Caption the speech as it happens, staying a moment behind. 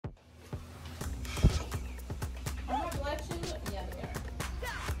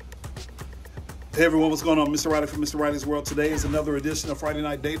Hey everyone, what's going on? Mr. Riley from Mr. Riley's World. Today is another edition of Friday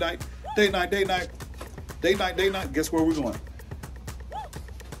Night Date Night. Date night, date night, date night, date night. Guess where we're going?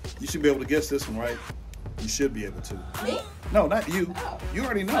 You should be able to guess this one, right? You should be able to. Me? No, not you. Oh. You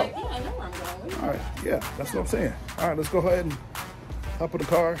already know. Like, yeah, I know where I'm going. All right, yeah, that's what I'm saying. All right, let's go ahead and hop in the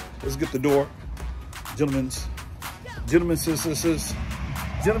car. Let's get the door. Gentlemen, sisters.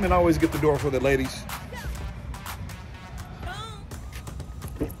 Gentlemen always get the door for the ladies.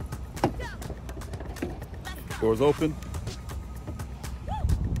 Doors open.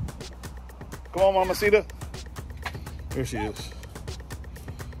 Come on, Mama CEDA. There she is.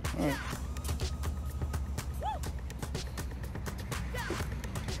 All right.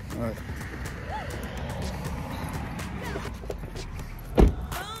 All right.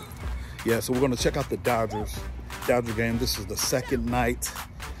 Yeah, so we're going to check out the Dodger game. This is the second night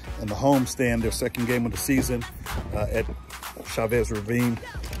in the homestand, their second game of the season at Chavez Ravine,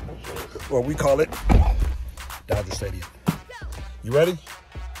 or we call it Dodger Stadium. You ready?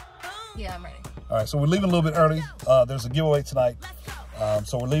 Yeah, I'm ready. All right, so we're leaving a little bit early. There's a giveaway tonight.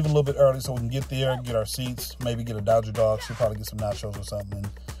 So we're leaving a little bit early so we can get there, get our seats, maybe get a Dodger dog. She'll probably get some nachos or something.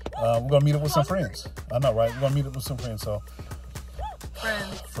 And we're going to meet up with some friends. I know, right? We're going to meet up with some friends. So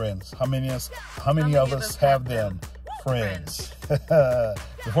Friends. How many of us have them? Friends.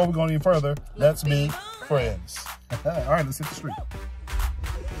 Before we go any further, let's be friends. All right, let's hit the street.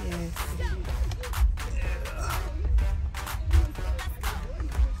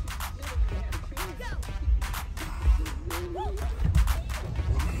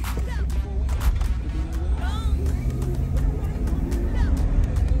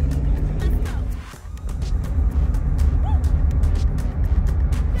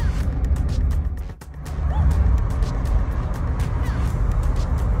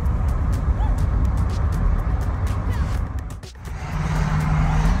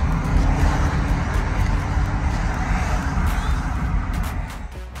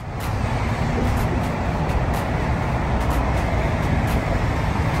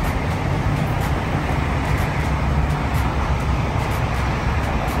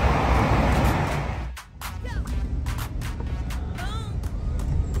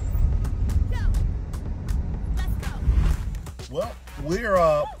 Well, we're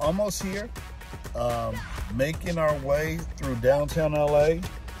almost here, making our way through downtown LA.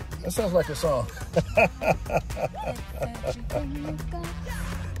 That sounds like a song.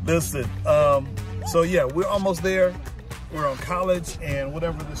 Listen, so yeah, we're almost there. We're on College and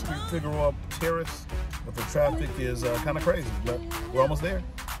whatever the street, Figueroa Terrace, but the traffic is kind of crazy, but we're almost there.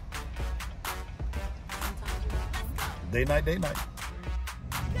 Day night, day night.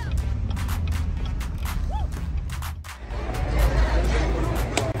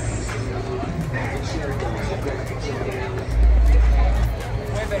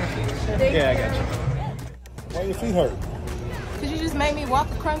 Yeah, I got you. Why your feet hurt? Because you just made me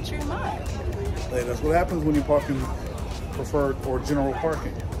walk a country mile. Hey, that's what happens when you park in preferred or general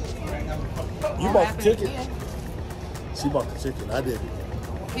parking. You bought the ticket. She bought the ticket. I didn't.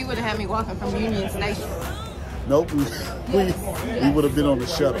 He would have had me walking from Union Station. Nope. We would have been on the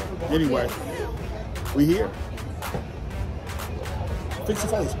shuttle. Anyway, we here. Fix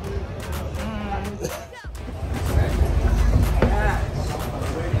your face.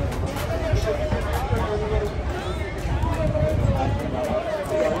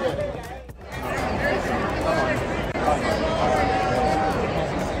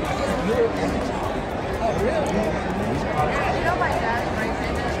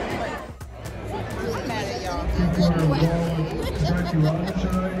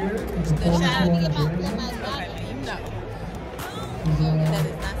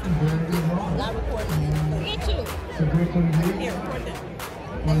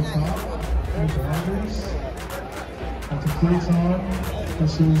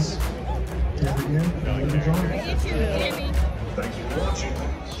 This is again. Thank you for watching.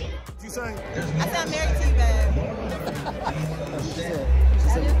 What'd you say? I said I'm married to you, babe. She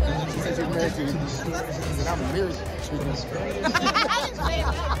said you're married to you. She said I'm married to you.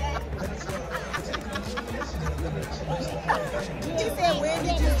 He said, when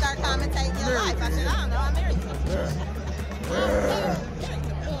did you start commentating your life? I said, I don't know, I'm married to you.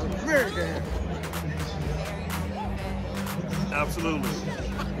 Married to him. Absolutely.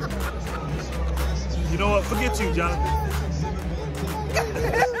 You know what? Forget you, Jonathan.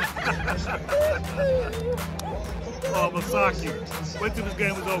 Oh, I'm gonna sock you. Wait till this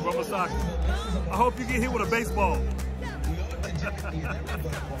game is over. I'm gonna sock you. I hope you get hit with a baseball.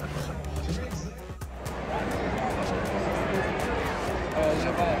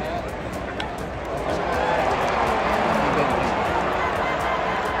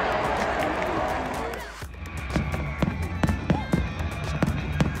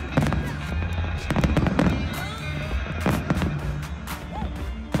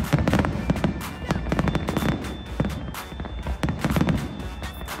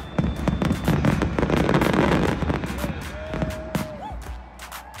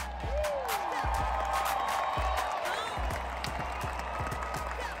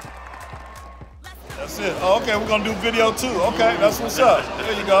 That's it. Oh, okay, we're gonna do video too. Okay, that's what's up.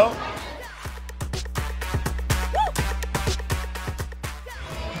 There you go.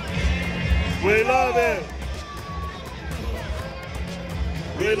 We love it.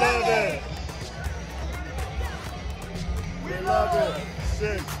 We love it. We love it.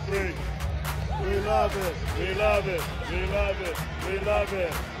 6-3. We love it. We love it. We love it. We love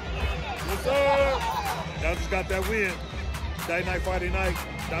it. Yes, sir. Y'all just got that win. Saturday night, Friday night,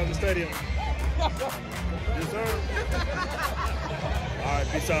 down at the stadium. Yes, sir. All right,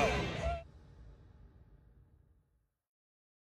 peace out.